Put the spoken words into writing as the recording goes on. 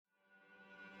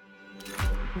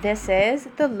This is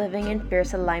the Living in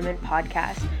Fierce Alignment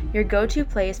podcast, your go-to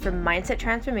place for mindset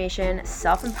transformation,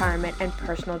 self-empowerment, and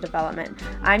personal development.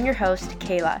 I'm your host,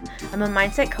 Kayla. I'm a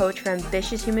mindset coach for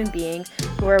ambitious human beings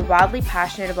who are wildly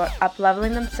passionate about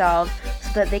up-leveling themselves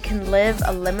so that they can live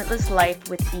a limitless life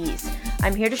with ease.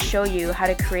 I'm here to show you how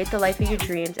to create the life of your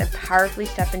dreams and powerfully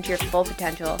step into your full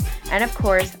potential, and of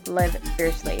course, live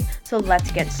fiercely. So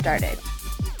let's get started.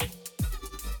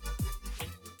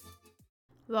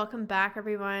 Welcome back,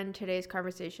 everyone. Today's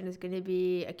conversation is going to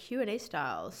be a Q&A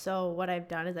style. So what I've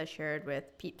done is I shared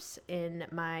with peeps in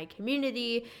my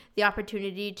community the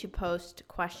opportunity to post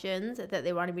questions that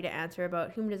they wanted me to answer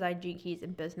about human design, gene keys,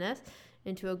 and business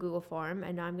into a Google form.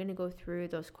 And now I'm going to go through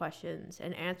those questions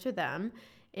and answer them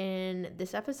in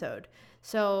this episode.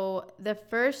 So the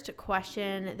first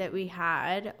question that we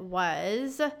had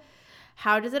was,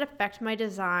 how does it affect my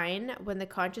design when the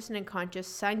conscious and unconscious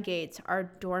sun gates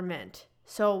are dormant?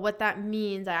 So what that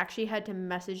means, I actually had to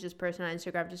message this person on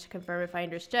Instagram just to confirm if I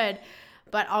understood,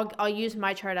 but I'll use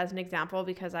my chart as an example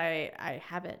because I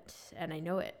have it and I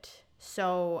know it.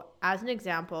 So as an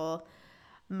example,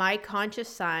 my conscious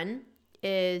sun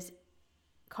is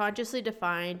consciously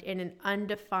defined in an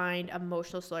undefined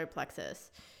emotional solar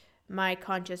plexus. My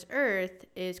conscious earth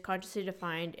is consciously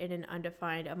defined in an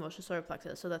undefined emotional solar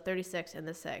plexus, so the 36 and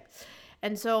the 6.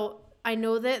 And so I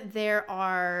know that there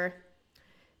are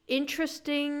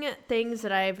interesting things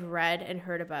that I've read and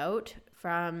heard about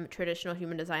from traditional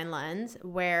human design lens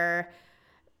where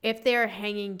if they're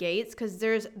hanging gates, because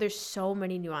there's so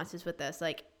many nuances with this,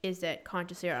 like, is it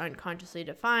consciously or unconsciously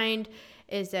defined?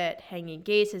 Is it hanging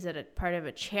gates? Is it a part of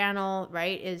a channel,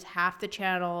 right? Is half the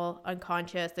channel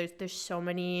unconscious? There's so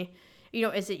many,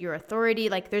 is it your authority?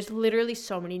 Like, there's literally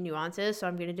so many nuances. So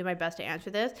I'm going to do my best to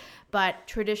answer this. But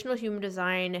traditional human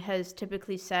design has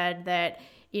typically said that,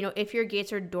 if your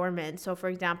gates are dormant, so for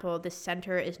example, the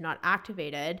center is not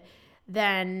activated,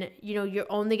 then, you're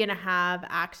only going to have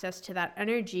access to that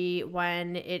energy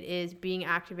when it is being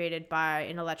activated by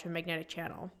an electromagnetic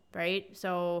channel, right?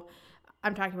 So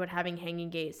I'm talking about having hanging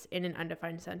gates in an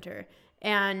undefined center.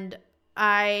 And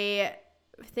I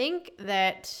think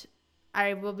that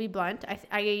I will be blunt.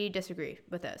 I disagree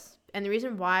with this. And the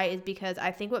reason why is because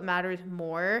I think what matters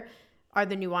more are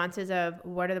the nuances of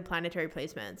what are the planetary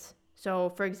placements. So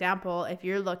for example, if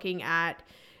you're looking at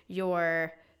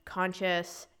your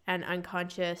conscious and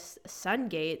unconscious sun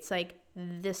gates, like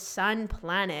the sun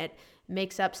planet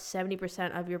makes up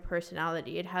 70% of your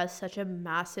personality. It has such a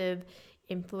massive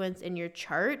influence in your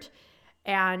chart.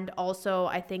 And also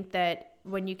I think that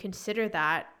when you consider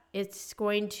that, it's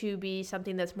going to be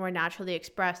something that's more naturally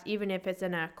expressed, even if it's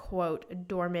in a quote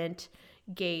dormant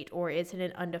gate or it's in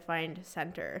an undefined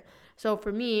center. So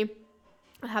for me,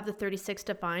 I have the 36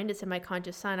 defined. It's in my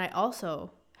conscious sun. I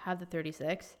also have the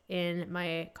 36 in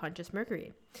my conscious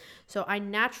Mercury. So I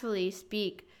naturally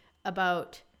speak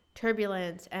about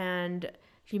turbulence and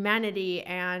humanity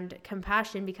and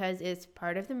compassion because it's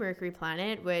part of the Mercury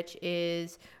planet, which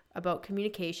is about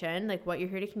communication, like what you're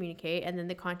here to communicate. And then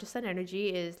the conscious sun energy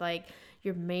is like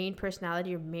your main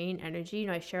personality, your main energy.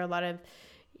 I share a lot of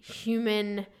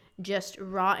human, just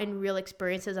raw and real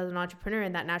experiences as an entrepreneur,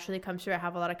 and that naturally comes through. I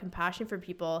have a lot of compassion for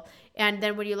people. And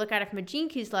then when you look at it from a gene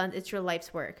keys lens, it's your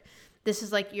life's work. This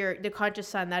is like the conscious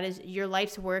sun. That is your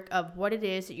life's work of what it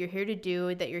is that you're here to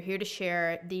do, that you're here to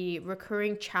share, the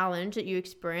recurring challenge that you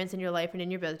experience in your life and in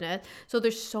your business. So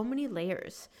there's so many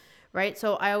layers, right?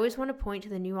 So I always want to point to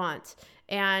the nuance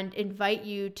and invite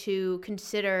you to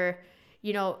consider,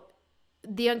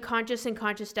 the unconscious and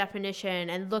conscious definition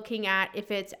and looking at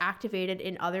if it's activated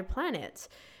in other planets.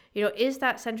 Is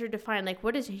that center defined? Like,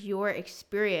 what is your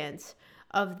experience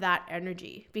of that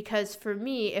energy? Because for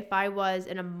me, if I was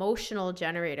an emotional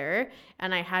generator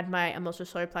and I had my emotional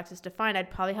solar plexus defined, I'd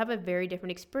probably have a very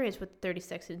different experience with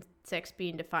 36 and 6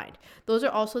 being defined. Those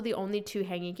are also the only two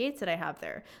hanging gates that I have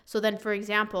there. So then, for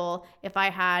example, if I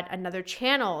had another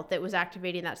channel that was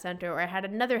activating that center, or I had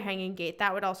another hanging gate,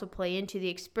 that would also play into the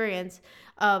experience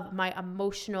of my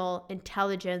emotional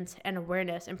intelligence and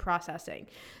awareness and processing.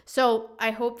 So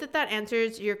I hope that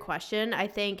answers your question. I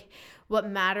think what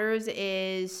matters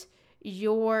is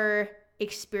your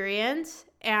experience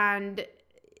and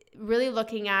really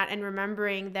looking at and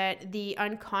remembering that the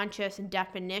unconscious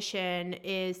definition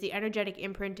is the energetic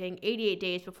imprinting 88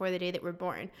 days before the day that we're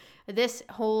born. This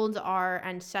holds our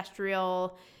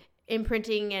ancestral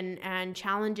imprinting and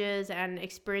challenges and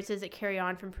experiences that carry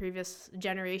on from previous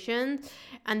generations.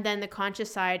 And then the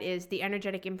conscious side is the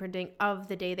energetic imprinting of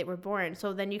the day that we're born.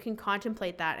 So then you can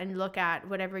contemplate that and look at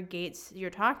whatever gates you're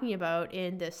talking about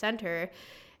in the center,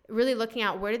 really looking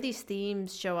at where do these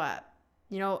themes show up.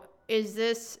 is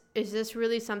this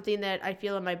really something that I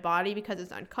feel in my body because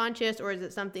it's unconscious, or is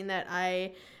it something that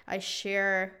I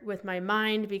share with my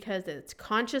mind because it's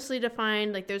consciously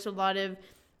defined? Like there's a lot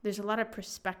of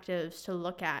perspectives to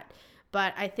look at.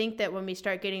 But I think that when we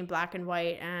start getting black and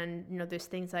white, and there's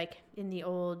things like in the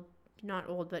not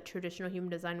old, but traditional human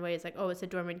design ways, like, oh, it's a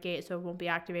dormant gate, so it won't be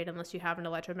activated unless you have an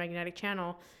electromagnetic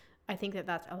channel. I think that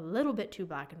that's a little bit too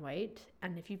black and white.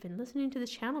 And if you've been listening to this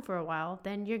channel for a while,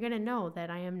 then you're going to know that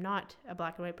I am not a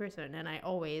black and white person. And I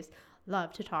always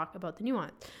love to talk about the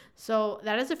nuance. So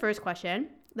that is the first question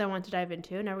that I want to dive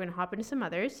into. Now we're going to hop into some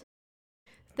others.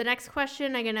 The next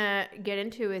question I'm going to get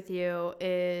into with you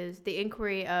is the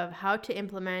inquiry of how to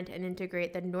implement and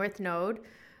integrate the North Node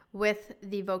with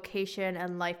the vocation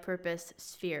and life purpose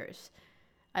spheres.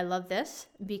 I love this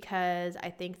because I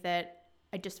think that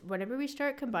whenever we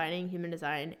start combining human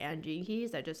design and gene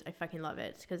keys, I fucking love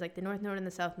it. Because like the North Node and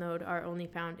the South Node are only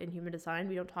found in human design.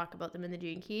 We don't talk about them in the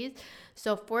gene keys.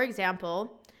 So for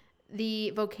example, the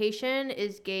vocation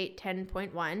is gate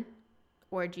 10.1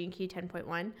 or gene key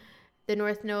 10.1. The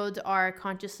North Nodes are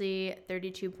consciously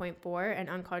 32.4 and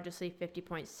unconsciously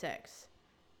 50.6.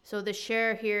 So the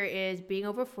share here is being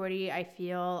over 40, I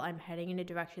feel I'm heading in a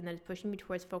direction that is pushing me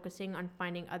towards focusing on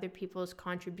finding other people's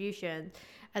contributions,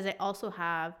 as I also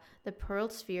have the Pearl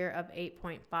sphere of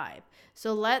 8.5.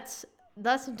 So let's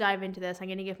dive into this. I'm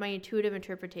going to give my intuitive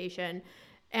interpretation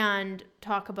and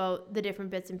talk about the different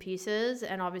bits and pieces,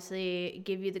 and obviously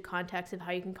give you the context of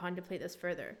how you can contemplate this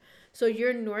further. So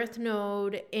your North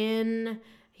Node in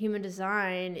human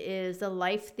design is the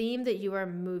life theme that you are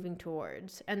moving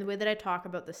towards. And the way that I talk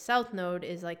about the South Node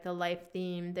is like the life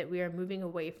theme that we are moving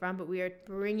away from, but we are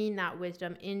bringing that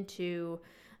wisdom into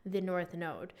the North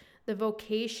Node. The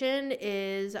vocation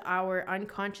is our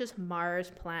unconscious Mars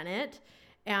planet.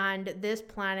 And this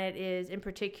planet is in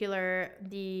particular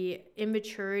the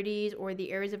immaturities or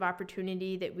the areas of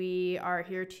opportunity that we are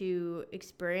here to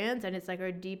experience. And it's like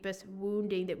our deepest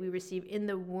wounding that we receive in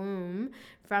the womb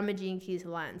from a gene keys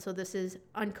lens. So this is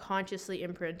unconsciously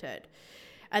imprinted.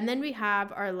 And then we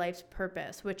have our life's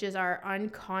purpose, which is our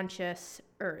unconscious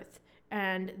earth.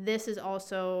 And this is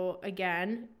also,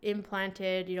 again,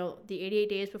 implanted, the 88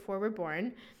 days before we're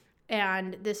born.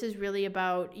 And this is really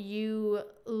about you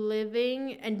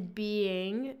living and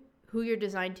being who you're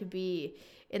designed to be,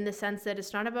 in the sense that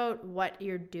it's not about what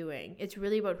you're doing. It's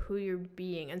really about who you're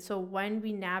being. And so when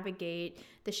we navigate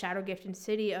the shadow gift and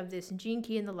city of this gene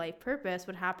key and the life purpose,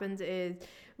 what happens is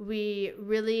we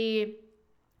really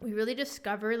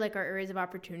discover like our areas of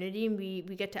opportunity, and we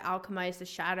get to alchemize the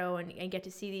shadow and get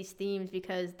to see these themes,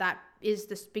 because that is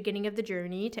the beginning of the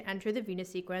journey to enter the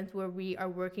Venus sequence, where we are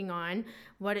working on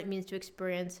what it means to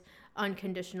experience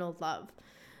unconditional love.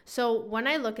 So when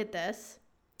I look at this,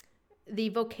 the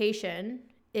vocation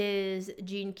is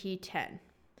gene key 10.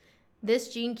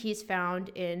 This gene key is found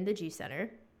in the G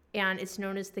center, and it's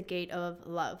known as the gate of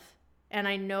love. And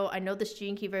I know this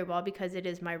gene key very well because it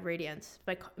is my radiance.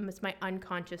 It's my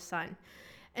unconscious sun.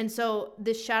 And so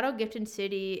this shadow gift and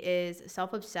city is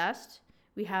self-obsessed.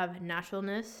 We have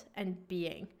naturalness and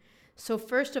being. So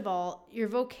first of all, your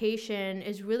vocation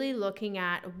is really looking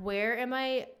at where am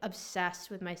I obsessed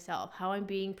with myself, how I'm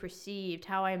being perceived,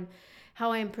 how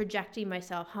I'm projecting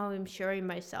myself, how I'm sharing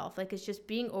myself. Like it's just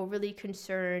being overly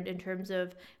concerned in terms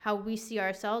of how we see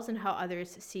ourselves and how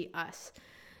others see us.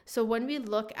 So when we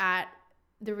look at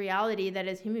the reality that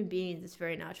as human beings, it's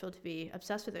very natural to be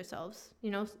obsessed with ourselves.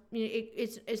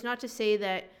 It's not to say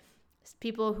that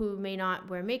people who may not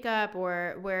wear makeup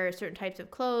or wear certain types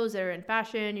of clothes that are in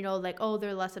fashion, like, oh,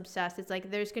 they're less obsessed. It's like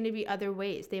there's going to be other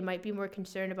ways. They might be more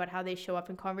concerned about how they show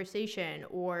up in conversation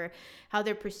or how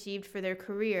they're perceived for their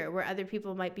career, where other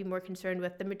people might be more concerned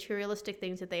with the materialistic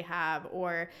things that they have,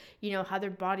 or, how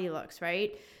their body looks,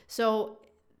 right? So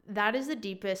that is the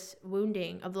deepest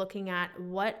wounding of looking at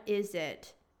what is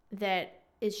it that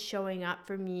is showing up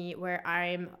for me where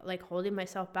I'm like holding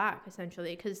myself back,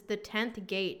 essentially. Because the 10th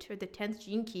gate or the 10th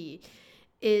gene key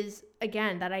is,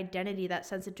 again, that identity, that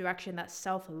sense of direction, that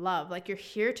self-love. Like you're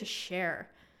here to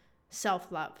share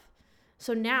self-love.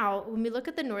 So now when we look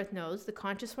at the North Nodes, the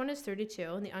conscious one is 32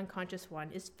 and the unconscious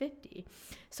one is 50.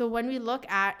 So when we look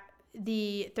at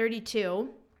the 32,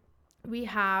 we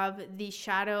have the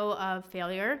shadow of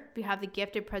failure, we have the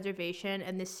gift of preservation,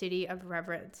 and the city of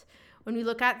reverence. When we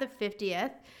look at the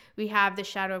 50th, we have the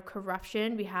shadow of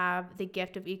corruption, we have the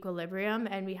gift of equilibrium,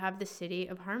 and we have the city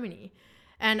of harmony.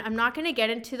 And I'm not going to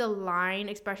get into the line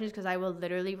expressions because I will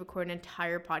literally record an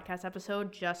entire podcast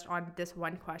episode just on this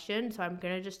one question. So I'm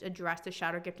going to just address the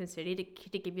shadow gift and city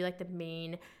to give you like the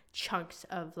main chunks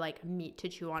of like meat to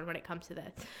chew on when it comes to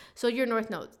this. So your north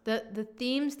nodes, the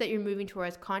themes that you're moving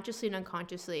towards consciously and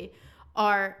unconsciously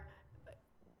are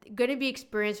going to be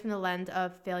experienced from the lens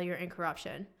of failure and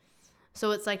corruption.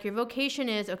 So it's like your vocation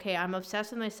is, okay, I'm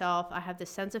obsessed with myself. I have this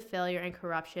sense of failure and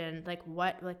corruption. Like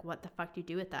what the fuck do you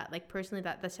do with that? Like personally,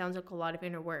 that sounds like a lot of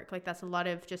inner work. Like that's a lot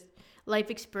of just life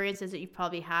experiences that you've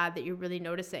probably had that you're really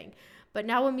noticing. But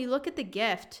now when we look at the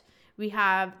gift, we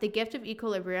have the gift of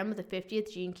equilibrium with the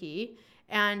 50th gene key,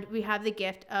 and we have the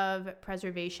gift of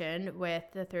preservation with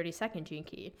the 32nd gene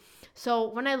key. So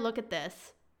when I look at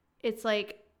this, it's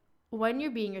like when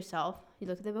you're being yourself, you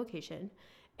look at the vocation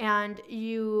and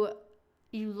you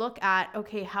look at,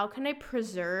 okay, how can I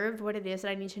preserve what it is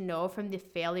that I need to know from the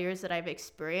failures that I've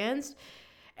experienced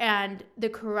and the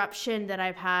corruption that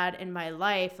I've had in my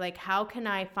life? Like, how can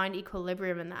I find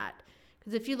equilibrium in that?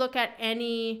 Because if you look at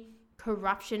any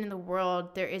corruption in the world,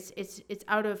 it's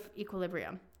out of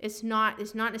equilibrium. It's not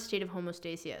in a state of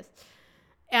homeostasis.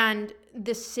 And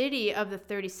the city of the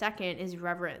 32nd is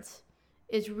reverence,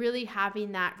 is really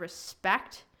having that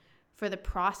respect for the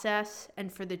process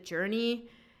and for the journey.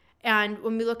 And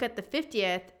when we look at the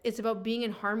 50th, it's about being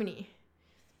in harmony.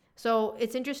 So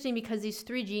it's interesting because these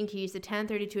three gene keys, the 10,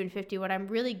 32, and 50, what I'm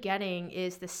really getting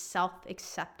is the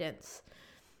self-acceptance,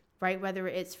 right? Whether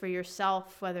it's for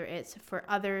yourself, whether it's for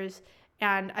others.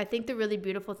 And I think the really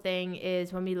beautiful thing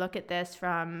is when we look at this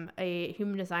from a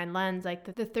human design lens,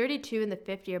 like the 32 and the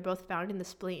 50 are both found in the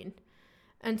spleen.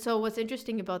 And so what's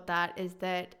interesting about that is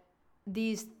that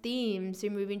these themes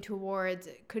you're moving towards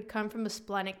could come from a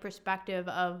splenic perspective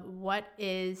of what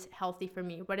is healthy for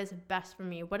me, what is best for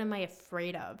me, what am I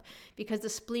afraid of? Because the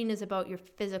spleen is about your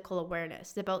physical awareness,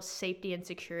 it's about safety and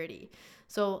security.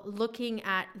 So looking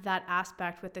at that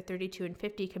aspect with the 32 and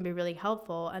 50 can be really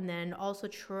helpful. And then also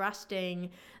trusting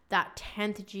that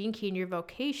 10th gene key in your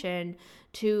vocation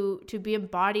to be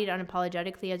embodied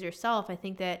unapologetically as yourself. I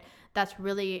think that's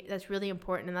really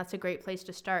important, and that's a great place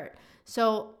to start.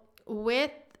 So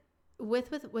with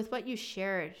what you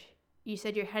shared, you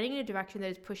said you're heading in a direction that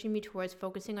is pushing me towards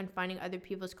focusing on finding other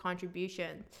people's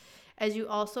contributions, as you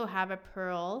also have a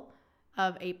pearl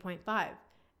of 8.5.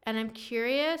 And I'm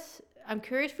curious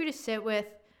for you to sit with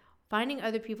finding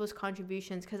other people's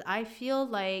contributions, because I feel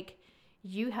like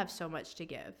you have so much to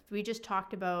give. We just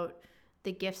talked about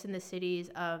the gifts in the cities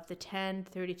of the 10,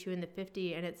 32, and the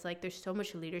 50, and it's like there's so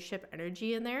much leadership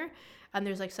energy in there, and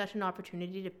there's like such an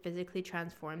opportunity to physically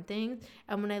transform things.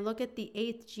 And when I look at the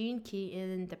 8th gene key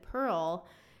in the pearl,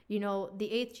 the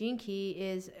 8th gene key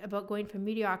is about going from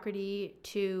mediocrity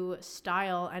to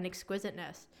style and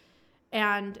exquisiteness.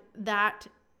 And that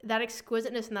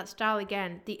exquisiteness and that style,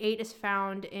 again, the 8 is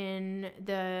found in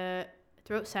the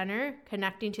throat center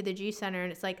connecting to the G center,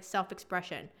 and it's like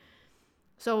self-expression.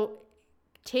 So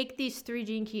take these three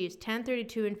gene keys, 10,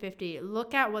 32, and 50.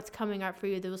 Look at what's coming up for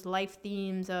you, those life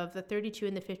themes of the 32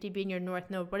 and the 50 being your north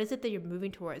node. What is it that you're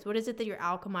moving towards? What is it that you're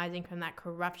alchemizing from that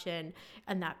corruption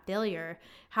and that failure?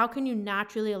 How can you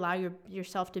naturally allow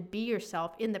yourself to be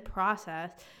yourself in the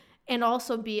process and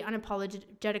also be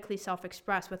unapologetically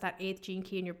self-expressed with that 8th gene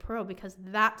key in your pearl? Because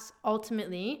that's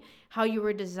ultimately how you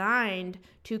were designed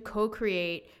to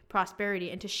co-create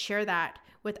prosperity and to share that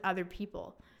with other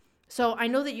people. So I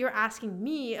know that you're asking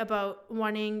me about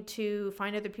wanting to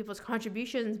find other people's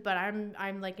contributions, but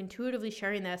I'm like intuitively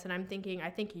sharing this, and I'm thinking, I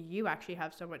think you actually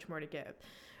have so much more to give,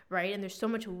 right? And there's so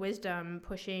much wisdom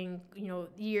pushing,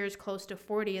 years close to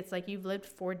 40. It's like you've lived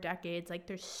 4 decades. Like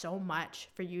there's so much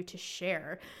for you to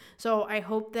share. So I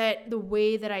hope that the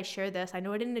way that I share this, I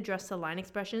know I didn't address the line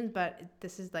expressions, but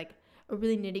this is like a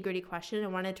really nitty-gritty question. I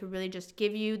wanted to really just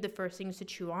give you the first things to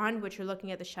chew on, which are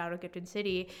looking at the shadow gifted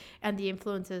city and the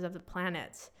influences of the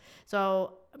planets.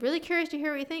 So I'm really curious to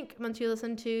hear what you think once you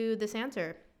listen to this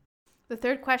answer. The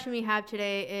third question we have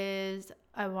today is,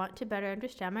 I want to better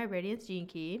understand my radiance gene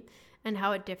key and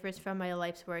how it differs from my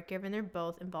life's work, given they're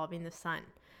both involving the sun.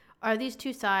 Are these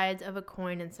two sides of a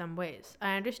coin in some ways?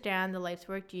 I understand the life's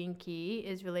work gene key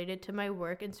is related to my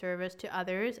work and service to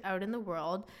others out in the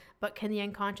world, but can the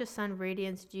unconscious sun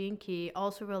radiance gene key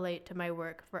also relate to my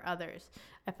work for others?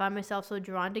 I find myself so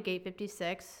drawn to gate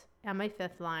 56 and my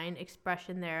 5th line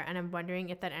expression there, and I'm wondering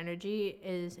if that energy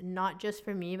is not just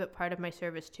for me, but part of my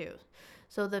service too.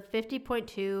 So the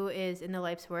 50.2 is in the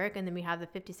life's work, and then we have the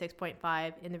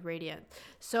 56.5 in the radiant.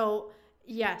 So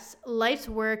yes, life's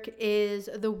work is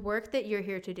the work that you're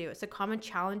here to do. It's the common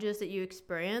challenges that you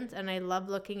experience. And I love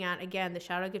looking at, again, the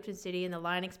shadow gifted city and the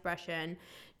line expression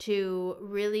to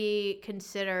really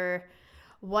consider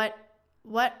what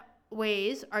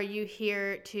ways are you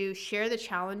here to share the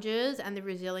challenges and the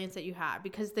resilience that you have?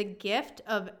 Because the gift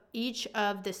of each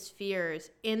of the spheres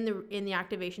in the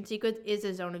activation sequence is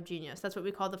a zone of genius. That's what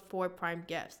we call the 4 prime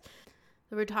gifts.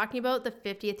 So we're talking about the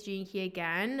 50th gene key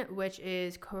again, which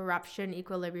is corruption,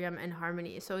 equilibrium, and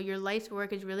harmony. So your life's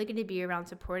work is really going to be around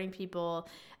supporting people,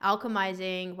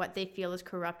 alchemizing what they feel is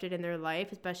corrupted in their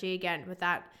life, especially again with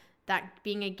that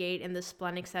being a gate in the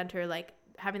splenic center, like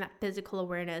having that physical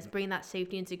awareness, bringing that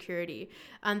safety and security,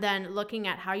 and then looking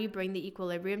at how you bring the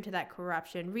equilibrium to that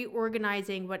corruption,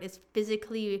 reorganizing what is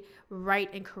physically right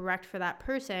and correct for that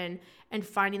person, and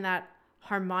finding that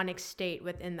harmonic state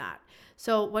within that.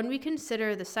 So when we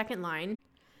consider the second line,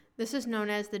 this is known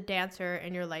as the dancer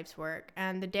in your life's work.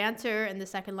 And the dancer in the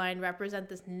second line represent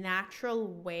this natural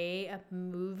way of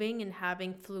moving and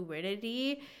having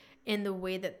fluidity in the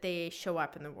way that they show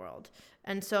up in the world.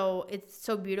 And so it's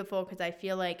so beautiful because I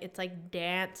feel like it's like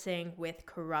dancing with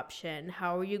corruption.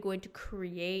 How are you going to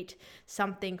create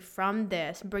something from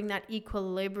this, bring that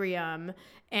equilibrium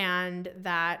and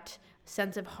that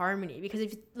sense of harmony? Because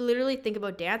if you literally think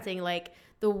about dancing, like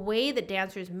the way that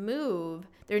dancers move,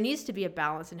 there needs to be a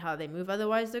balance in how they move.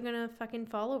 Otherwise, they're going to fucking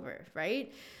fall over,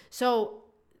 right? So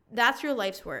that's your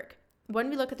life's work. When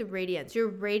we look at the radiance, your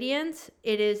radiance,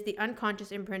 it is the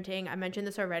unconscious imprinting. I mentioned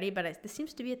this already, but this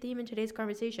seems to be a theme in today's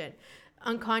conversation.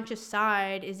 Unconscious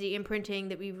side is the imprinting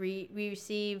that we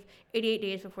receive 88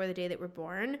 days before the day that we're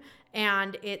born.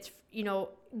 And it's,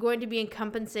 going to be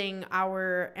encompassing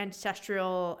our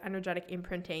ancestral energetic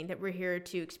imprinting that we're here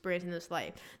to experience in this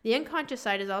life. The unconscious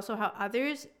side is also how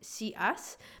others see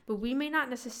us, but we may not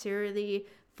necessarily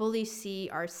fully see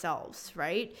ourselves,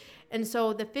 right? And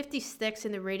so the 56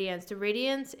 in the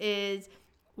radiance is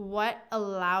what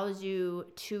allows you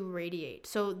to radiate.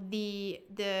 So the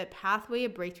pathway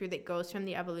of breakthrough that goes from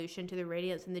the evolution to the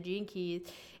radiance and the gene keys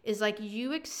is like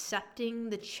you accepting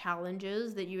the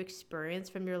challenges that you experience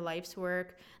from your life's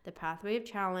work. The pathway of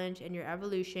challenge and your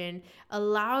evolution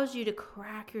allows you to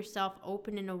crack yourself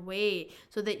open in a way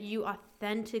so that you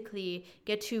authentically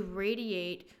get to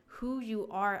radiate who you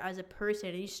are as a person,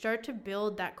 and you start to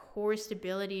build that core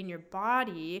stability in your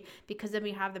body, because then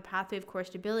we have the pathway of core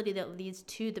stability that leads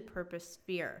to the purpose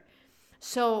sphere.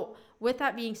 So with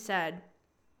that being said,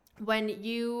 when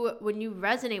you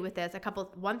resonate with this,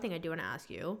 one thing I do want to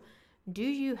ask you, do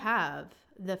you have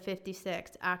the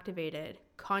 56 activated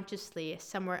consciously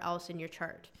somewhere else in your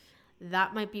chart?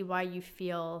 That might be why you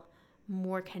feel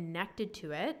more connected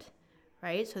to it,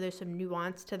 right? So there's some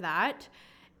nuance to that.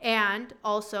 And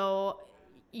also,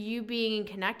 you being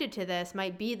connected to this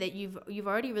might be that you've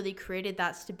already really created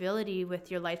that stability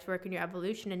with your life's work and your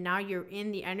evolution, and now you're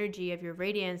in the energy of your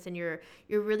radiance, and you're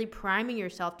really priming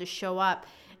yourself to show up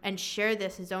and share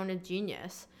this zone of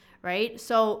genius, right?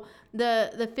 So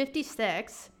the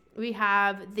 56, we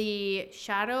have the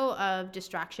shadow of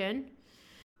distraction,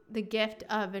 the gift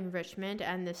of enrichment,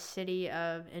 and the city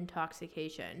of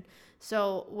intoxication.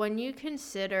 So when you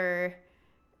consider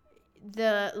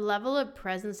the level of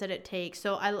presence that it takes.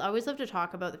 So I always love to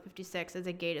talk about the 56 as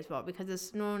a gate as well, because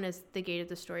it's known as the gate of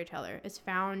the storyteller. It's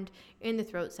found in the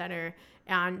throat center,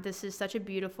 and this is such a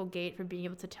beautiful gate for being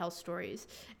able to tell stories.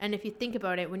 And if you think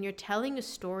about it, when you're telling a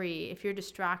story, if you're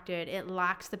distracted, it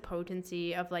lacks the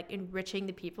potency of like enriching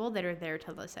the people that are there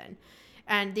to listen.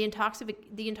 And the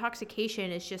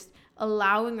intoxication is just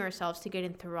allowing ourselves to get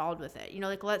enthralled with it.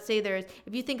 Like let's say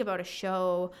if you think about a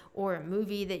show or a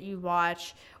movie that you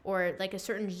watch, or like a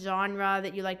certain genre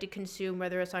that you like to consume,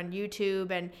 whether it's on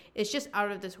YouTube, and it's just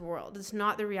out of this world. It's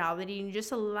not the reality. And you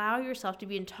just allow yourself to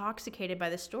be intoxicated by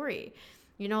the story.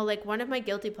 Like one of my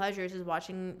guilty pleasures is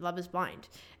watching Love is Blind.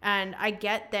 And I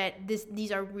get that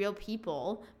these are real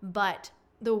people, but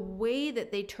the way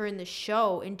that they turn the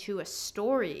show into a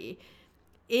story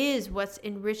is what's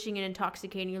enriching and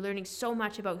intoxicating. You're learning so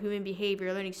much about human behavior,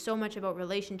 you're learning so much about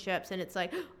relationships, and it's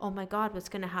like, oh my God, what's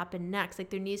going to happen next? Like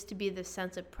there needs to be this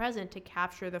sense of present to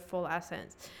capture the full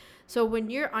essence. So when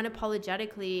you're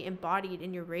unapologetically embodied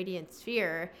in your radiant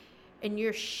sphere, and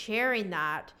you're sharing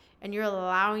that, and you're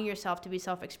allowing yourself to be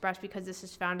self-expressed, because this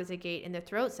is found as a gate in the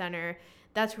throat center,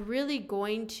 that's really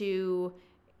going to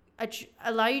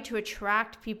allow you to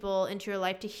attract people into your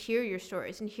life to hear your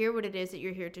stories and hear what it is that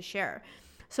you're here to share.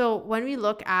 So when we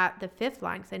look at the fifth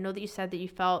line, because I know that you said that you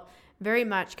felt very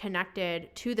much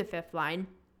connected to the fifth line,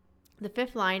 the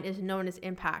fifth line is known as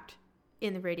impact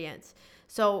in the radiance.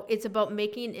 So it's about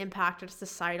making an impact at a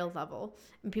societal level,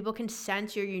 and people can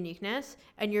sense your uniqueness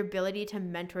and your ability to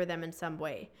mentor them in some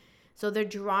way. So they're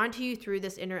drawn to you through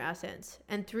this inner essence.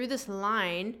 And through this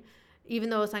line, even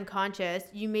though it's unconscious,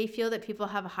 you may feel that people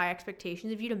have high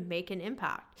expectations of you to make an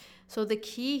impact. So the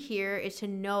key here is to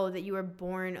know that you are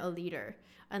born a leader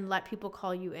and let people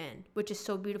call you in, which is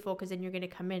so beautiful, because then you're going to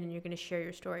come in and you're going to share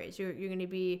your stories. You're going to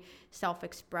be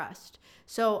self-expressed.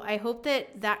 So I hope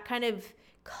that kind of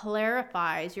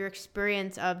clarifies your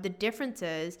experience of the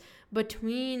differences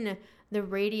between the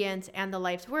radiance and the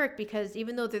life's work, because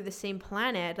even though they're the same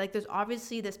planet, like there's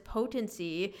obviously this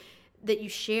potency that you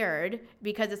shared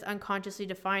because it's unconsciously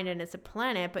defined and it's a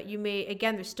planet, but you may,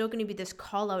 again, there's still going to be this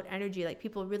call out energy, like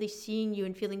people really seeing you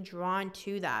and feeling drawn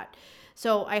to that.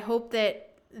 So I hope that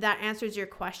answers your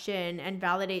question and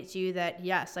validates you that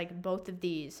yes, like both of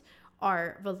these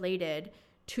are related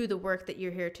to the work that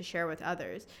you're here to share with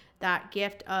others. That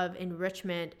gift of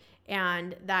enrichment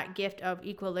and that gift of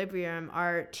equilibrium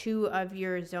are two of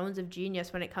your zones of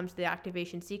genius when it comes to the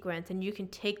activation sequence, and you can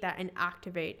take that and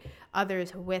activate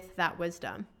others with that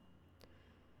wisdom.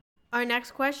 Our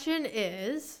next question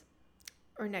is,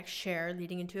 or next share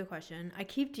leading into a question: I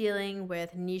keep dealing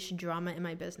with niche drama in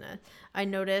my business. I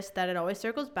noticed that it always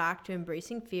circles back to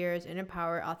embracing fears, inner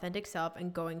power, authentic self,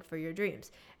 and going for your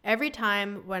dreams. Every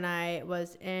time when I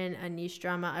was in a niche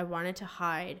drama, I wanted to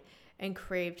hide and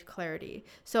craved clarity.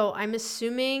 So I'm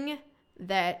assuming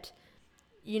that,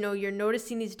 you know, you're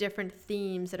noticing these different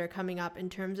themes that are coming up in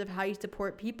terms of how you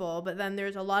support people, but then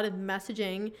there's a lot of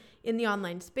messaging in the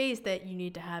online space that you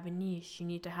need to have a niche, you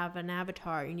need to have an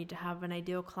avatar, you need to have an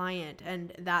ideal client,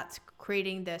 and that's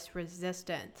creating this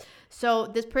resistance. So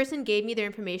this person gave me their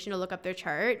information to look up their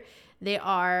chart. They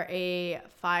are a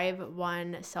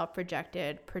 5/1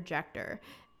 self-projected projector.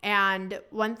 And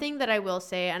one thing that I will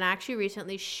say, and I actually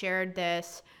recently shared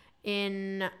this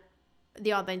in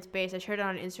the online space, I shared it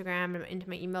on Instagram and into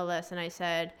my email list, and I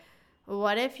said,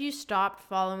 what if you stopped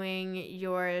following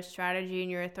your strategy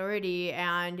and your authority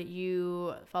and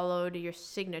you followed your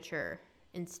signature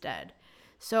instead?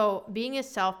 So being a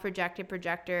self-projected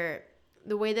projector,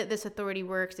 the way that this authority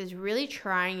works is really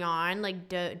trying on, like,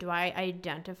 do I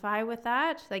identify with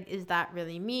that? Like, is that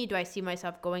really me? Do I see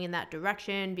myself going in that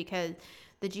direction? Because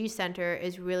the G center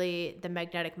is really the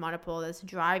magnetic monopole that's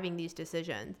driving these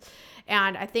decisions.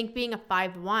 And I think being a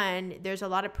 5/1, there's a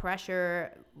lot of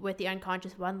pressure with the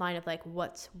unconscious one line of like,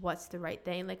 what's the right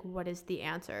thing? Like, what is the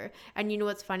answer? And you know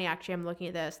what's funny? Actually, I'm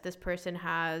looking at this person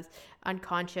has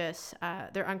unconscious,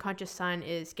 their unconscious sun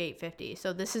is gate 50.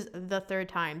 So this is the third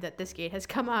time that this gate has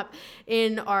come up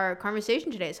in our conversation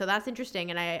today. So that's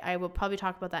interesting. And I will probably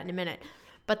talk about that in a minute.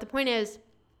 But the point is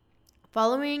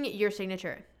following your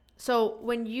signature. So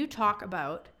when you talk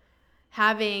about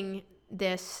having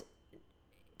this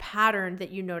pattern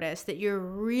that you notice, that you're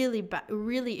really,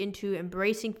 really into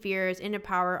embracing fears, inner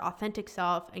power, authentic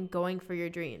self, and going for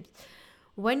your dreams.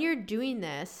 When you're doing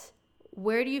this,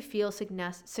 where do you feel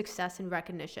success and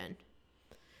recognition?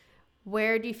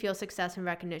 Where do you feel success and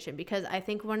recognition? Because I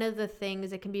think one of the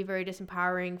things that can be very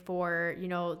disempowering for, you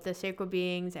know, the sacral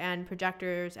beings and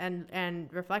projectors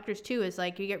and reflectors too, is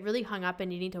like you get really hung up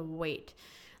and you need to wait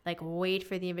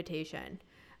for the invitation.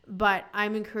 But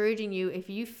I'm encouraging you, if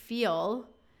you feel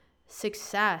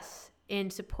success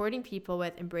in supporting people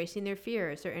with embracing their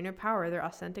fears, their inner power, their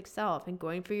authentic self, and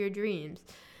going for your dreams,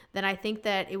 then I think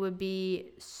that it would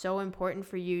be so important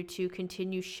for you to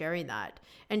continue sharing that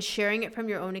and sharing it from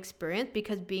your own experience,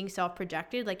 because being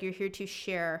self-projected, like you're here to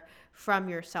share from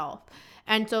yourself.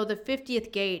 And so the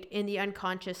 50th gate in the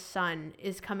unconscious sun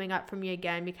is coming up for me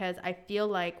again, because I feel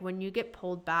like when you get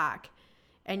pulled back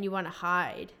and you want to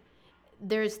hide,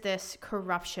 there's this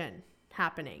corruption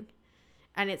happening.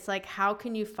 And it's like, how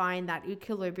can you find that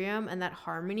equilibrium and that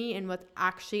harmony in what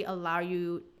actually allow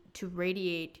you to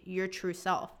radiate your true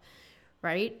self,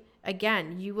 right?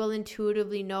 Again, you will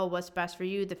intuitively know what's best for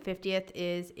you. The 50th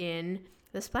is in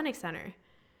the splenic center.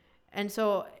 And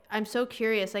so I'm so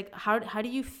curious, like, how do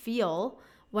you feel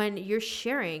when you're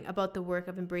sharing about the work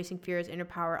of embracing fears, inner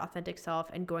power, authentic self,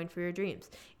 and going for your dreams?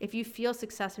 If you feel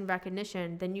success and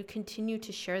recognition, then you continue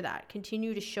to share that,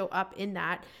 continue to show up in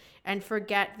that, and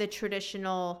forget the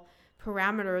traditional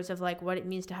parameters of like what it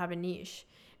means to have a niche.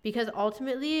 Because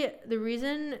ultimately, the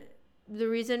reason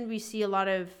we see a lot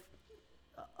of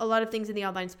things in the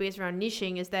online space around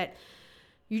niching is that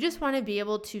you just want to be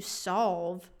able to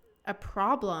solve a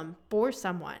problem for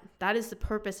someone. That is the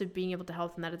purpose of being able to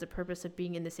help them. That is the purpose of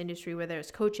being in this industry, whether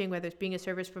it's coaching, whether it's being a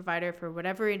service provider for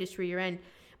whatever industry you're in.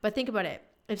 But think about it.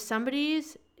 If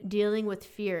somebody's dealing with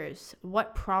fears,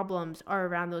 what problems are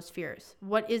around those fears?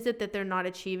 What is it that they're not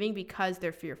achieving because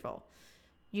they're fearful?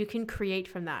 You can create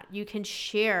from that. You can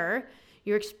share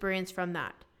your experience from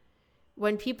that.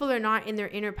 When people are not in their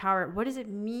inner power, what does it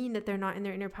mean that they're not in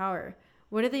their inner power?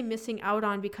 What are they missing out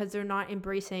on because they're not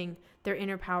embracing their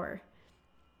inner power?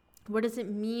 What does it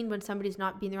mean when somebody's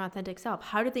not being their authentic self?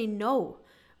 How do they know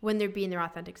when they're being their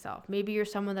authentic self? Maybe you're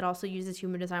someone that also uses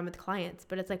human design with clients,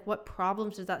 but it's like, what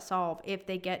problems does that solve if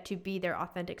they get to be their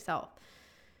authentic self?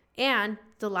 And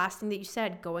the last thing that you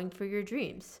said, going for your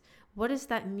dreams. What does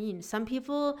that mean? Some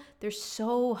people, they're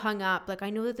so hung up. Like, I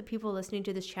know that the people listening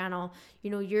to this channel,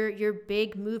 you're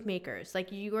big move makers. Like,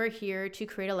 you are here to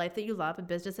create a life that you love, a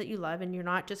business that you love, and you're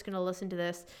not just going to listen to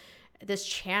this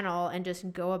channel and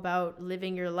just go about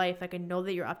living your life. Like, I know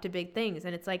that you're up to big things.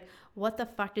 And it's like, what the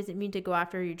fuck does it mean to go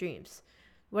after your dreams?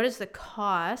 What is the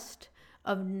cost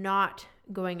of not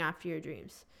going after your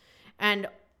dreams? And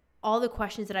all the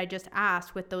questions that I just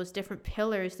asked with those different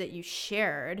pillars that you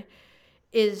shared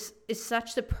is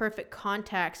such the perfect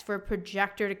context for a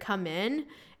projector to come in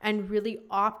and really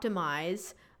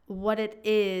optimize what it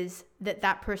is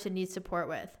that person needs support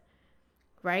with,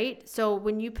 right? So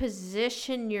when you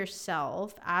position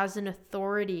yourself as an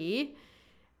authority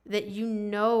that you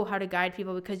know how to guide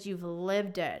people because you've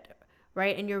lived it,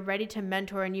 right? And you're ready to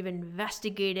mentor and you've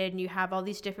investigated and you have all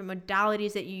these different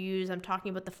modalities that you use. I'm talking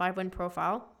about the 5-1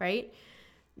 profile, right?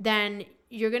 Then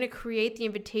you're going to create the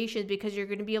invitations because you're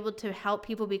going to be able to help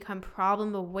people become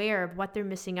problem aware of what they're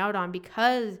missing out on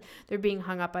because they're being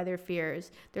hung up by their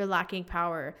fears. They're lacking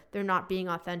power. They're not being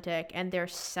authentic and they're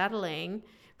settling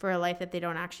for a life that they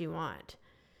don't actually want.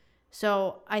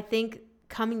 So I think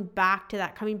coming back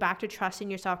to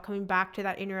trusting yourself, coming back to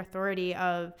that inner authority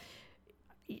of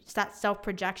that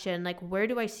self-projection, like, where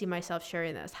do I see myself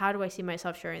sharing this? How do I see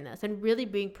myself sharing this? And really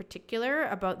being particular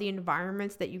about the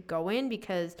environments that you go in,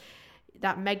 because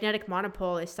that magnetic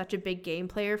monopole is such a big game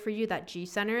player for you, that G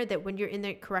center, that when you're in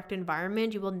the correct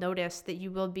environment, you will notice that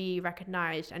you will be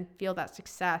recognized and feel that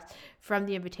success from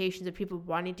the invitations of people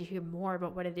wanting to hear more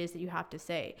about what it is that you have to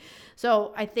say.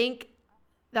 So I think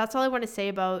that's all I want to say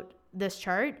about this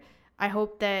chart. I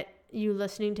hope that you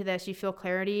listening to this, you feel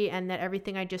clarity and that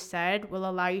everything I just said will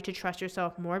allow you to trust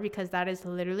yourself more, because that is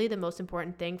literally the most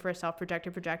important thing for a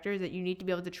self-projected projector, is that you need to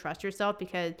be able to trust yourself,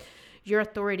 because your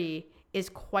authority is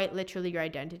quite literally your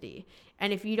identity.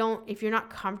 And if you're not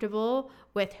comfortable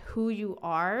with who you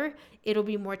are, it'll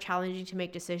be more challenging to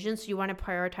make decisions. So you want to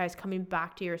prioritize coming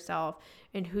back to yourself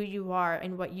and who you are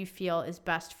and what you feel is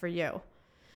best for you.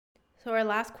 So our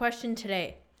last question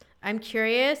today. I'm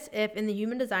curious if in the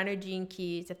human designer gene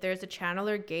keys, if there's a channel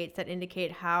or gates that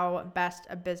indicate how best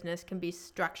a business can be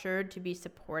structured to be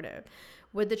supportive.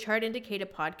 Would the chart indicate a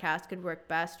podcast could work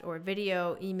best, or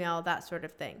video, email, that sort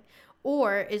of thing?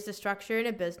 Or is the structure in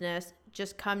a business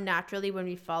just come naturally when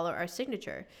we follow our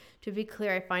signature? To be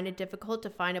clear, I find it difficult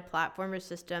to find a platform or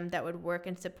system that would work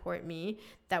and support me,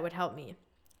 that would help me.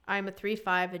 I'm a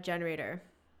 3/5, a generator.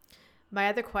 My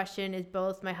other question is,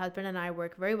 both my husband and I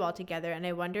work very well together, and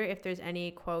I wonder if there's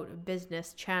any, quote,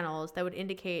 business channels that would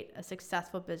indicate a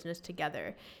successful business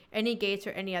together. Any gates or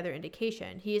any other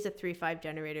indication? He is a 3/5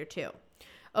 generator too.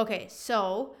 Okay,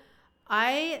 so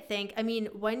I think,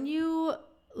 when you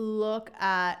look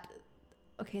at,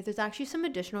 there's actually some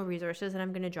additional resources that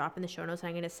I'm going to drop in the show notes, and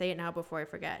I'm going to say it now before I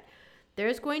forget.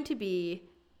 There's going to be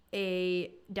a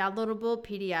downloadable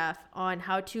PDF on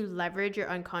how to leverage your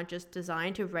unconscious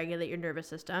design to regulate your nervous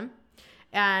system.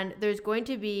 And there's going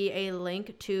to be a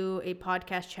link to a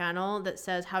podcast channel that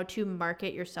says how to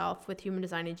market yourself with human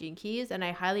design and gene keys. And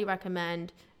I highly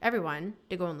recommend everyone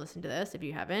to go and listen to this if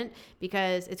you haven't,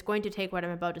 because it's going to take what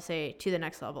I'm about to say to the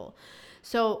next level.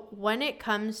 So when it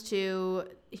comes to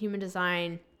human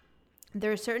design,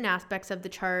 there are certain aspects of the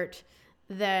chart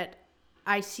that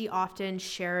I see often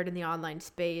shared in the online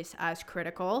space as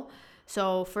critical.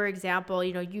 So for example,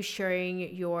 you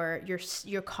sharing your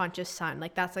conscious sun,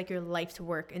 like that's like your life's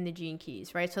work in the gene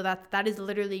keys, right? So that is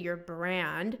literally your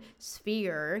brand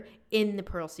sphere in the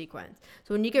Pearl sequence.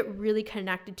 So when you get really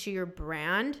connected to your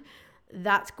brand,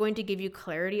 that's going to give you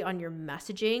clarity on your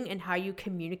messaging and how you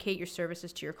communicate your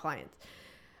services to your clients.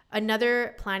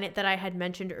 Another planet that I had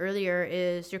mentioned earlier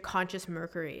is your conscious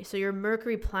Mercury. So your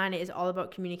Mercury planet is all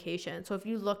about communication. So if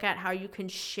you look at how you can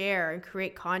share and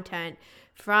create content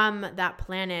from that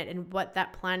planet and what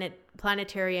that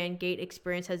planetary and gate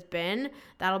experience has been,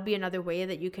 that'll be another way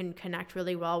that you can connect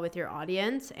really well with your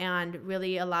audience and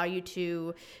really allow you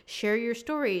to share your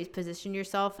stories, position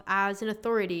yourself as an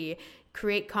authority,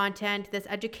 create content that's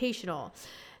educational.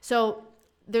 So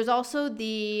there's also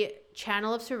the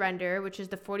channel of surrender, which is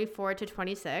the 44 to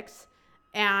 26.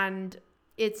 And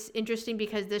it's interesting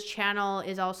because this channel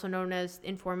is also known as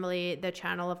informally the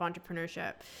channel of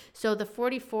entrepreneurship. So the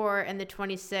 44 and the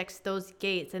 26, those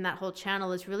gates and that whole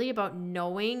channel is really about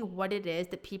knowing what it is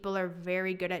that people are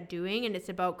very good at doing. And it's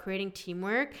about creating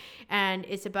teamwork, and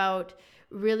it's about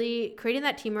really creating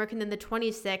that teamwork. And then the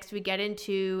 26, we get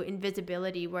into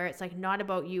invisibility, where it's like not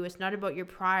about you, it's not about your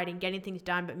pride and getting things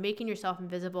done, but making yourself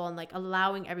invisible and like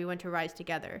allowing everyone to rise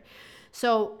together.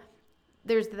 So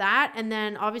there's that. And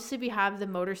then obviously we have the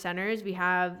motor centers. We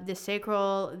have the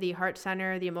sacral, the heart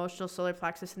center, the emotional solar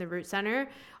plexus, and the root center.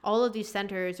 All of these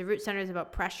centers, the root center is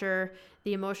about pressure.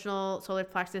 The emotional solar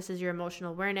plexus is your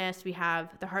emotional awareness. We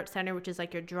have the heart center, which is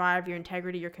like your drive, your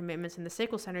integrity, your commitments. And the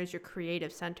sacral center is your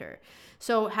creative center.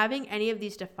 So having any of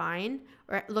these defined,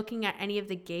 or looking at any of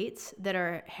the gates that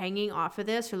are hanging off of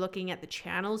this, or looking at the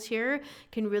channels here,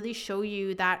 can really show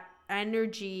you that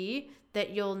energy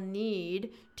that you'll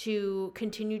need to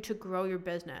continue to grow your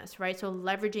business, right? So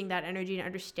leveraging that energy and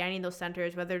understanding those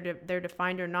centers, whether they're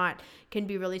defined or not, can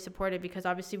be really supportive, because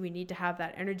obviously we need to have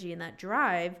that energy and that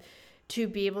drive to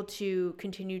be able to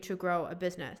continue to grow a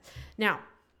business. Now,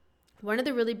 one of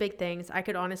the really big things, I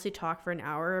could honestly talk for an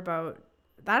hour about,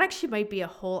 that actually might be a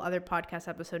whole other podcast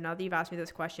episode now that you've asked me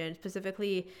this question,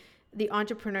 specifically the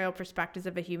entrepreneurial perspectives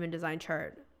of a human design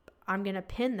chart. I'm going to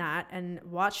pin that and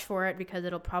watch for it, because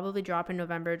it'll probably drop in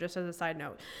November, just as a side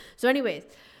note. So anyways,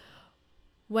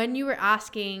 when you were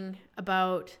asking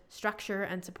about structure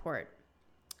and support,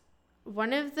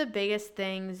 one of the biggest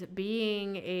things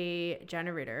being a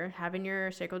generator, having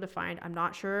your sacral defined, I'm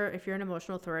not sure if you're an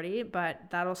emotional authority, but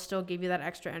that'll still give you that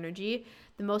extra energy.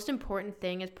 The most important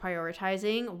thing is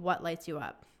prioritizing what lights you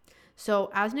up. So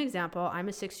as an example, I'm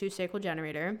a 6-2 sacral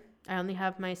generator. I only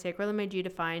have my sacral and my G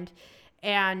defined.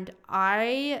 And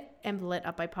I am lit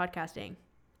up by podcasting.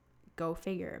 Go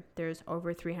figure. There's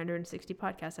over 360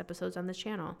 podcast episodes on this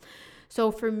channel. So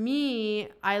for me,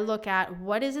 I look at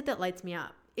what is it that lights me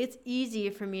up. It's easy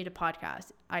for me to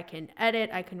podcast. I can edit,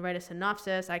 I can write a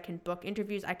synopsis, I can book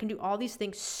interviews, I can do all these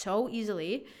things so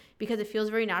easily because it feels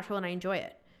very natural and I enjoy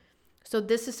it. So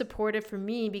this is supportive for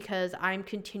me because I'm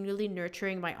continually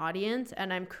nurturing my audience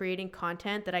and I'm creating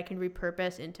content that I can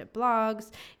repurpose into blogs,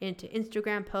 into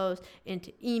Instagram posts,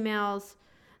 into emails.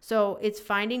 So it's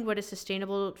finding what is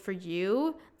sustainable for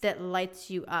you that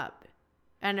lights you up.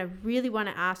 And I really want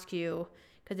to ask you,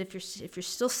 because if you're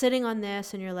still sitting on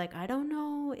this and you're like, I don't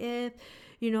know if,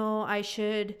 I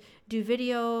should do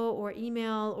video or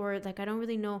email, or like, I don't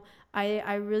really know.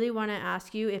 I really want to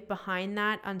ask you if behind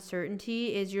that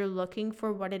uncertainty is you're looking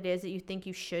for what it is that you think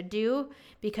you should do.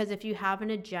 Because if you have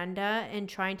an agenda and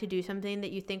trying to do something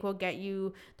that you think will get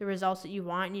you the results that you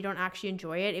want and you don't actually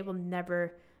enjoy it, it will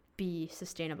never be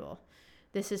sustainable.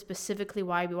 This is specifically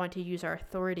why we want to use our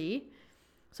authority.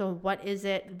 So what is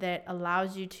it that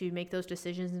allows you to make those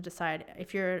decisions and decide?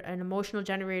 If you're an emotional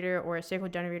generator or a sacral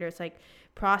generator, it's like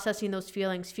processing those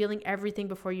feelings, feeling everything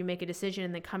before you make a decision,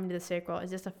 and then coming to the sacral.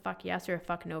 Is this a fuck yes or a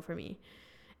fuck no for me?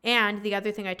 And the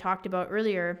other thing I talked about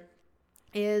earlier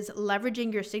is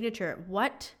leveraging your signature.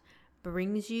 What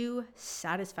brings you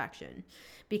satisfaction?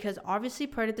 Because obviously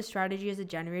part of the strategy as a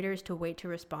generator is to wait to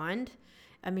respond.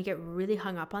 And we get really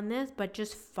hung up on this, but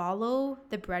just follow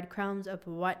the breadcrumbs of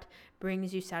what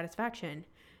brings you satisfaction.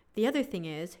 The other thing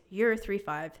is you're a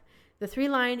 3-5. The 3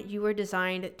 line, you were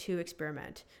designed to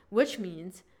experiment, which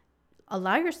means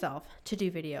allow yourself to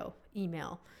do video,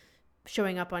 email,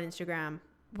 showing up on Instagram,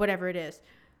 whatever it is.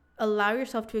 Allow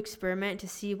yourself to experiment to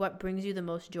see what brings you the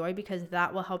most joy, because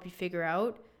that will help you figure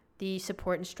out the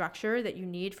support and structure that you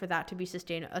need for that to be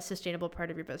a sustainable part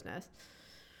of your business.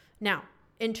 Now,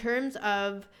 in terms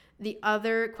of the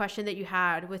other question that you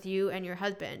had with you and your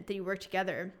husband, that you work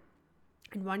together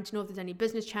and wanted to know if there's any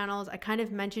business channels, I kind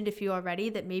of mentioned a few already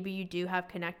that maybe you do have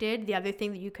connected. The other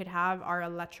thing that you could have are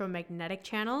electromagnetic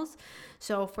channels.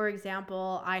 So for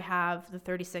example, I have the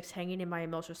 36 hanging in my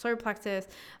emotional solar plexus.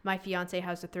 My fiance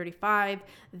has the 35.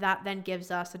 That then gives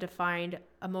us a defined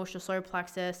emotional solar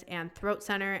plexus and throat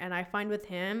center. And I find with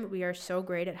him, we are so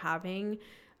great at having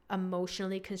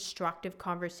emotionally constructive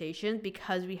conversations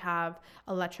because we have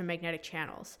electromagnetic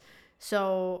channels.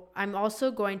 So I'm also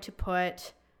going to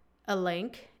put a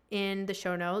link in the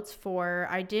show notes for,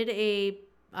 I did a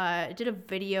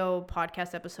video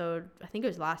podcast episode, I think it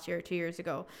was last year or 2 years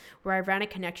ago, where I ran a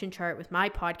connection chart with my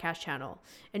podcast channel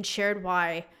and shared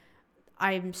why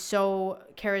I'm so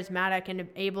charismatic and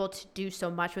able to do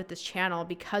so much with this channel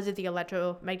because of the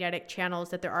electromagnetic channels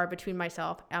that there are between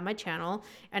myself and my channel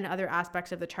and other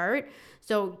aspects of the chart.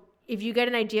 So if you get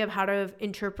an idea of how to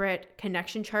interpret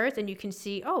connection charts, and you can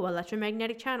see, oh,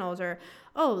 electromagnetic channels, or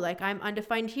oh, like I'm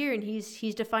undefined here and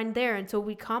he's defined there, and so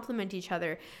we complement each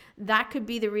other, that could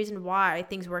be the reason why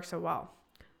things work so well.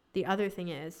 The other thing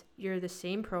is, you're the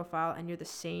same profile and you're the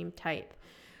same type.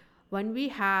 When we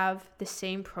have the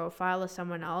same profile as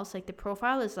someone else, like the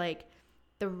profile is like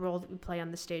the role that we play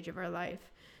on the stage of our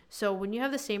life. So when you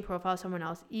have the same profile as someone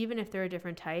else, even if they're a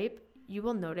different type, you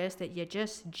will notice that you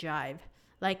just jive.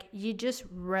 Like you just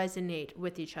resonate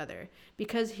with each other,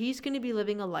 because he's going to be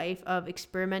living a life of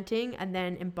experimenting and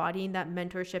then embodying that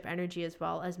mentorship energy as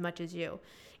well, as much as you.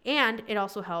 And it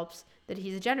also helps that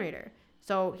he's a generator.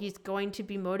 So he's going to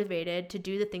be motivated to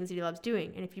do the things that he loves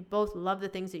doing. And if you both love the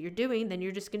things that you're doing, then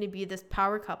you're just going to be this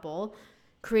power couple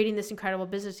creating this incredible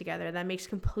business together. That makes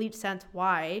complete sense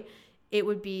why it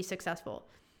would be successful.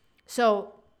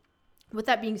 So with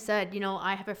that being said,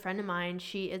 I have a friend of mine.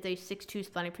 She is a 6'2"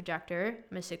 splenic projector.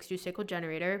 I'm a 6'2" sacral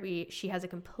generator. She has a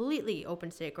completely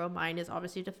open sacral. Mine is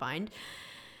obviously defined.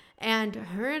 And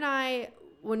her and I,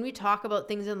 when we talk about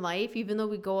things in life, even though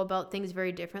we go about things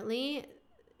very differently,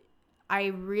 I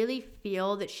really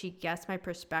feel that she gets my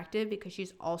perspective, because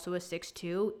she's also a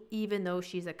 6'2", even though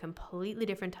she's a completely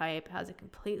different type, has a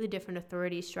completely different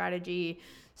authority, strategy,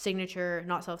 signature,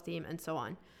 not self-theme, and so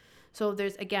on. So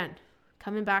there's, again,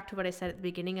 coming back to what I said at the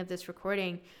beginning of this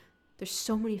recording, there's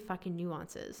so many fucking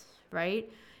nuances, right?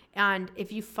 And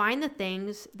if you find the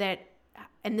things that,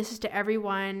 and this is to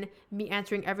everyone, me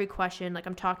answering every question, like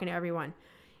I'm talking to everyone.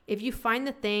 If you find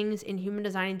the things in human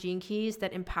design and gene keys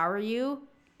that empower you,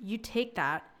 you take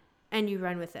that and you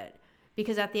run with it.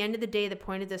 Because at the end of the day, the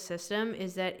point of this system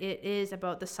is that it is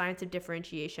about the science of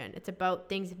differentiation. It's about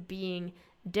things being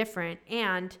different,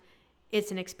 and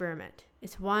it's an experiment.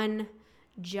 It's one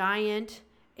giant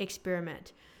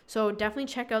experiment. So definitely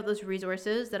check out those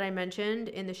resources that I mentioned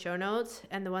in the show notes,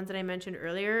 and the ones that I mentioned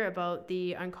earlier about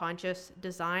the unconscious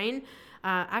design.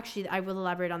 Actually, I will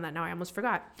elaborate on that now. I almost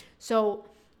forgot. So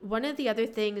one of the other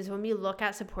things, when we look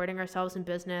at supporting ourselves in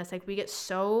business, like we get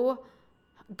so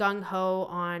gung-ho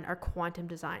on our quantum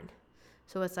design.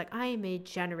 So it's like, I am a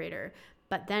generator.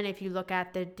 But then if you look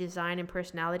at the design and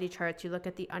personality charts, you look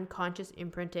at the unconscious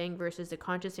imprinting versus the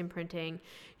conscious imprinting,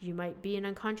 you might be an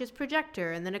unconscious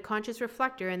projector, and then a conscious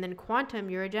reflector, and then quantum,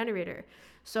 you're a generator.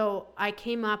 So I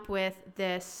came up with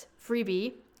this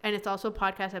freebie, and it's also a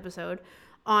podcast episode,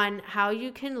 on how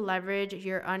you can leverage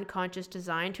your unconscious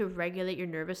design to regulate your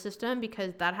nervous system,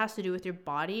 because that has to do with your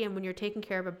body. And when you're taking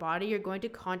care of a body, you're going to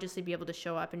consciously be able to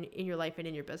show up in your life and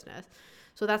in your business.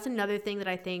 So that's another thing that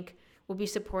I think will be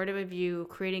supportive of you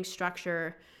creating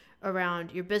structure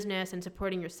around your business and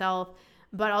supporting yourself.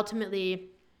 But ultimately,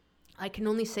 I can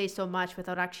only say so much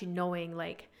without actually knowing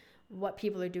like what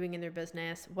people are doing in their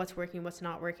business, what's working, what's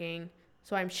not working.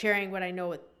 So I'm sharing what I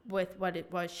know with what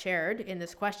it was shared in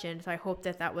this question. So I hope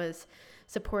that was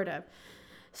supportive.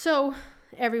 So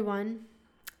everyone,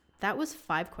 that was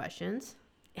 5 questions.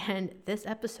 And this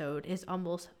episode is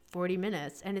almost 40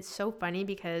 minutes. And it's so funny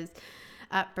because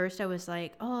at first I was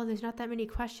like, oh, there's not that many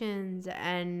questions.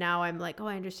 And now I'm like, oh,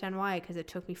 I understand why. Because it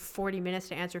took me 40 minutes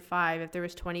to answer 5. If there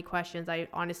was 20 questions, I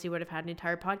honestly would have had an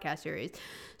entire podcast series.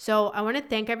 So I want to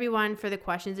thank everyone for the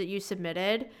questions that you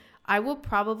submitted. I will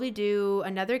probably do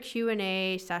another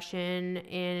Q&A session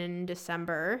in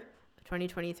December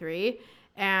 2023.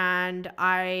 And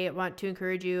I want to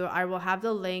encourage you, I will have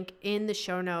the link in the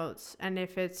show notes. And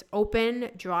if it's open,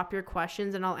 drop your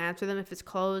questions and I'll answer them. If it's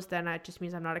closed, then it just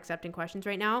means I'm not accepting questions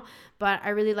right now. But I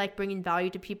really like bringing value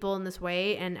to people in this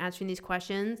way and answering these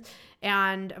questions.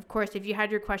 And of course, if you had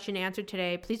your question answered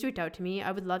today, please reach out to me.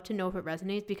 I would love to know if it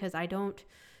resonates, because I don't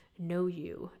know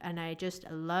you, and I just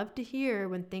love to hear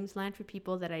when things land for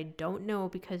people that I don't know,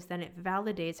 because then it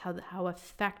validates how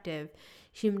effective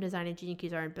human design and gene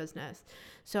keys are in business.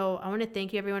 So I want to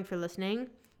thank you everyone for listening.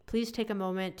 Please take a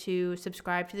moment to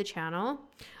subscribe to the channel.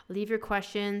 Leave your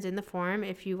questions in the form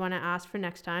if you want to ask for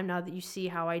next time. Now that you see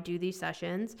how I do these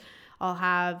sessions, I'll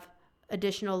have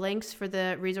additional links for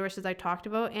the resources I talked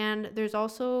about. And there's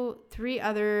also 3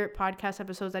 other podcast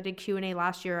episodes I did Q&A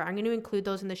last year. I'm going to include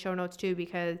those in the show notes too,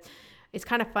 because it's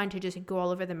kind of fun to just go all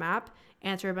over the map,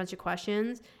 answer a bunch of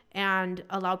questions, and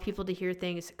allow people to hear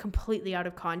things completely out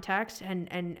of context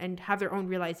and have their own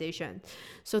realization.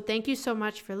 So thank you so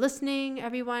much for listening,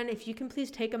 everyone. If you can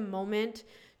please take a moment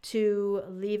to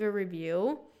leave a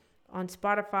review on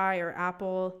Spotify or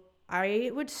Apple,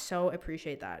 I would so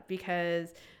appreciate that,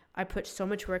 because I put so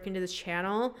much work into this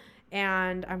channel,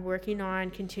 and I'm working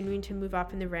on continuing to move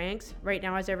up in the ranks. Right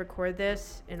now, as I record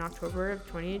this in October of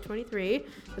 2023,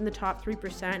 in the top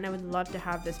 3%, and I would love to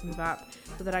have this move up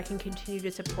so that I can continue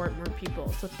to support more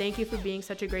people. So thank you for being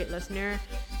such a great listener.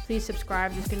 Please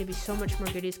subscribe. There's going to be so much more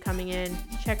goodies coming in.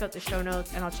 Check out the show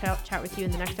notes, and I'll chat with you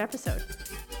in the next episode.